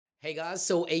Hey guys,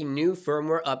 so a new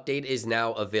firmware update is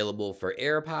now available for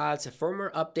AirPods.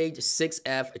 Firmware update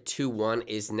 6F21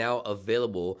 is now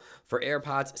available for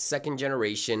AirPods 2nd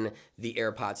generation, the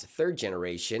AirPods 3rd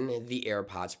generation, the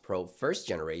AirPods Pro 1st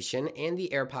generation, and the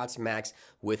AirPods Max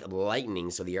with Lightning,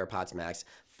 so the AirPods Max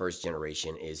 1st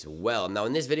generation as well. Now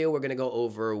in this video, we're going to go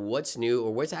over what's new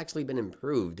or what's actually been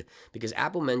improved, because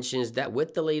Apple mentions that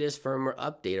with the latest firmware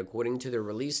update, according to the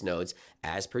release notes,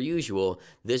 as per usual,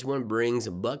 this one brings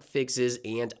bug fixes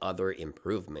and other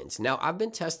improvements. Now, I've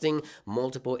been testing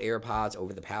multiple AirPods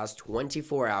over the past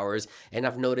 24 hours, and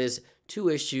I've noticed two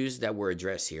issues that were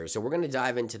addressed here. So we're going to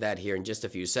dive into that here in just a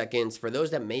few seconds. For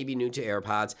those that may be new to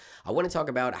AirPods, I want to talk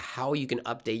about how you can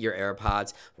update your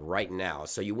AirPods right now.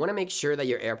 So you want to make sure that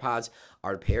your AirPods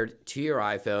are paired to your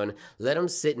iPhone. Let them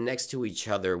sit next to each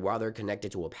other while they're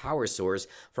connected to a power source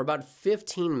for about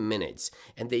 15 minutes,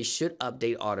 and they should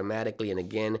update automatically. And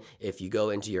again, if you go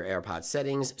into your AirPods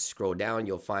settings, scroll down,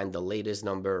 you'll find the latest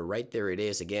number right there. It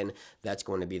is. Again, that's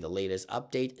going to be the latest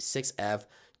update, 6F21.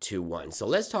 So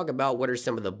let's talk about what are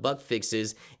some of the bug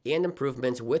fixes and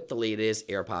improvements with the latest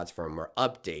AirPods firmware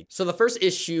update. So the first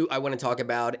issue I want to talk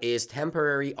about is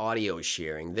temporary audio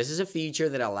sharing. This is a feature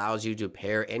that allows you to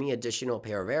pair any additional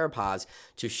pair of AirPods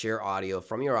to share audio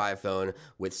from your iPhone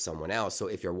with someone else. So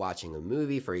if you're watching a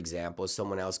movie, for example,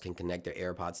 someone else can connect their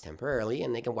AirPods temporarily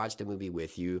and they can watch the movie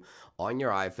with you on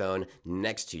your iPhone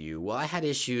next to you. Well, I had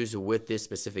issues with this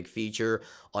specific feature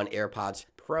on AirPods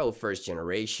Pro 1st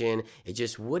generation. It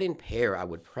just wouldn't pair. I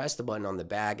would press the button on the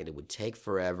back and it would take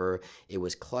forever. It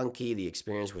was clunky. The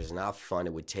experience was not fun.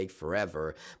 It would take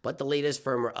forever. But the latest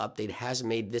firmware update has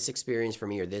made this experience for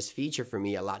me, or this feature for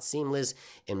me, a lot seamless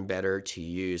and better to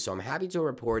use. So I'm happy to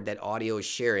report that audio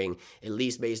sharing, at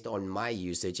least based on my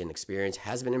usage and experience,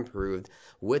 has been improved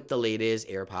with the latest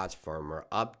AirPods firmware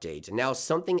update. Now,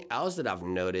 something else that I've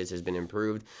noticed has been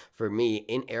improved for me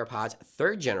in AirPods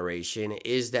 3rd generation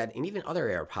is that, and even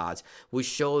other AirPods, will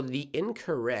show the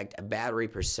incorrect battery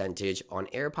percentage on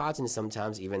AirPods and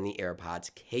sometimes even the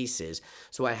AirPods cases.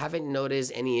 So I haven't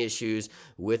noticed any issues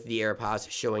with the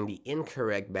AirPods showing the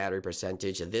incorrect battery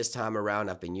percentage. This time around,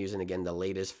 I've been using, again, the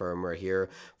latest firmware here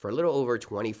for a little over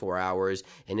 24 hours,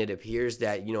 and it appears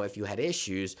that, if you had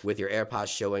issues with your AirPods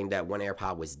showing that one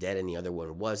AirPod was dead and the other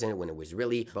one wasn't, when it was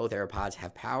really both AirPods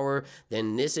have power,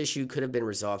 then this issue could have been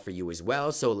resolved for you as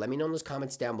well. So let me know in those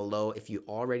comments down below if you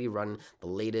already run the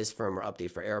latest firmware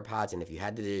update for AirPods, and if you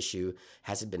had the issue,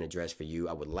 has it been addressed for you?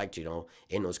 I would like to know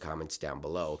in those comments down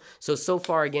below. So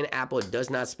far, again, Apple does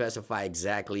not specify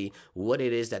exactly what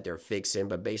it is that they're fixing,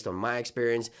 but based on my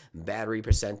experience,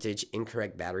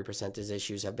 incorrect battery percentage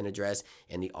issues have been addressed,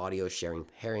 and the audio sharing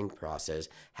pairing process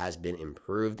has been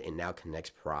improved and now connects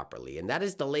properly. And that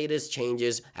is the latest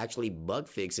changes, actually bug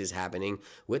fixes, happening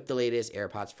with the latest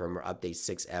AirPods firmware update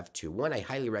 6F21. I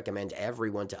highly recommend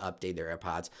everyone to update their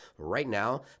AirPods right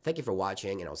now. Thank you for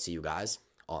watching, and I'll see you guys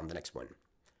on the next one.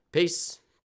 Peace.